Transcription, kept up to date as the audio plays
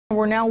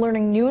We're now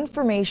learning new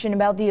information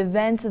about the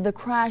events of the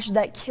crash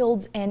that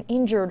killed and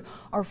injured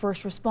our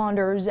first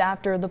responders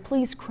after the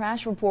police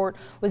crash report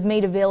was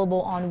made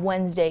available on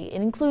Wednesday.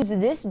 It includes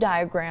this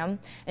diagram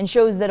and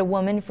shows that a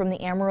woman from the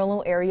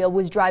Amarillo area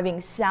was driving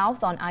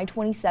south on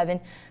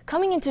I-27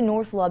 coming into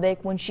North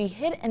Lubbock when she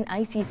hit an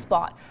icy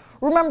spot.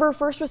 Remember,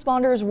 first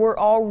responders were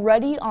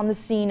already on the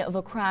scene of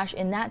a crash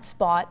in that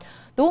spot.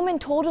 The woman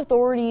told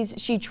authorities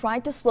she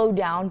tried to slow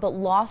down but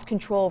lost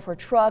control of her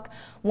truck,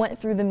 went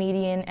through the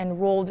median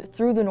and rolled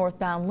through the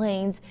northbound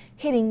lanes,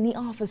 hitting the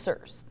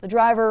officers. The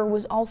driver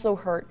was also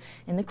hurt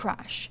in the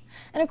crash.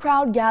 And a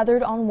crowd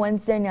gathered on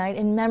Wednesday night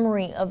in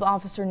memory of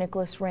Officer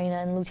Nicholas Reyna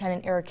and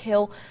Lieutenant Eric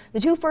Hill, the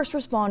two first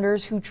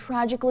responders who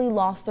tragically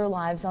lost their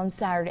lives on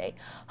Saturday.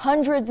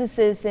 Hundreds of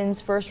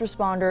citizens, first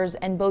responders,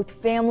 and both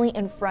family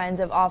and friends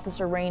of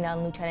Officer Reyna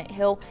and Lieutenant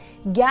Hill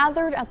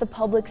gathered at the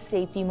Public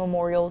Safety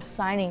Memorial,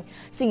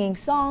 singing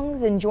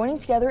songs and joining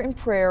together in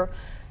prayer.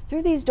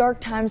 Through these dark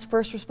times,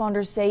 first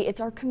responders say it's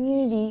our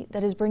community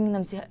that is bringing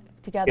them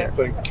together. Can't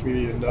thank the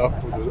community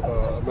enough for the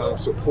amount of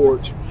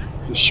support,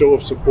 the show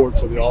of support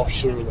for the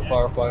officer and the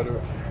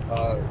firefighter.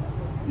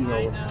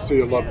 The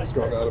city of Lubbock's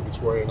gone out of its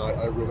way, and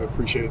I really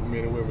appreciate it. The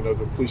men and women of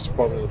the police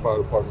department and the fire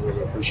department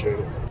really appreciate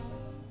it.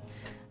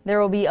 There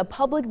will be a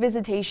public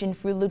visitation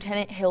for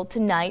Lieutenant Hill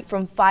tonight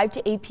from 5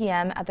 to 8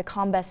 p.m. at the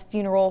Combest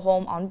Funeral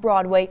Home on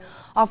Broadway.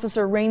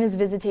 Officer Reyna's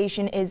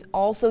visitation is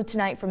also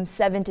tonight from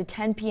 7 to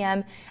 10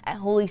 p.m. at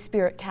Holy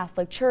Spirit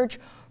Catholic Church.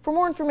 For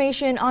more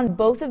information on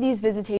both of these visitations,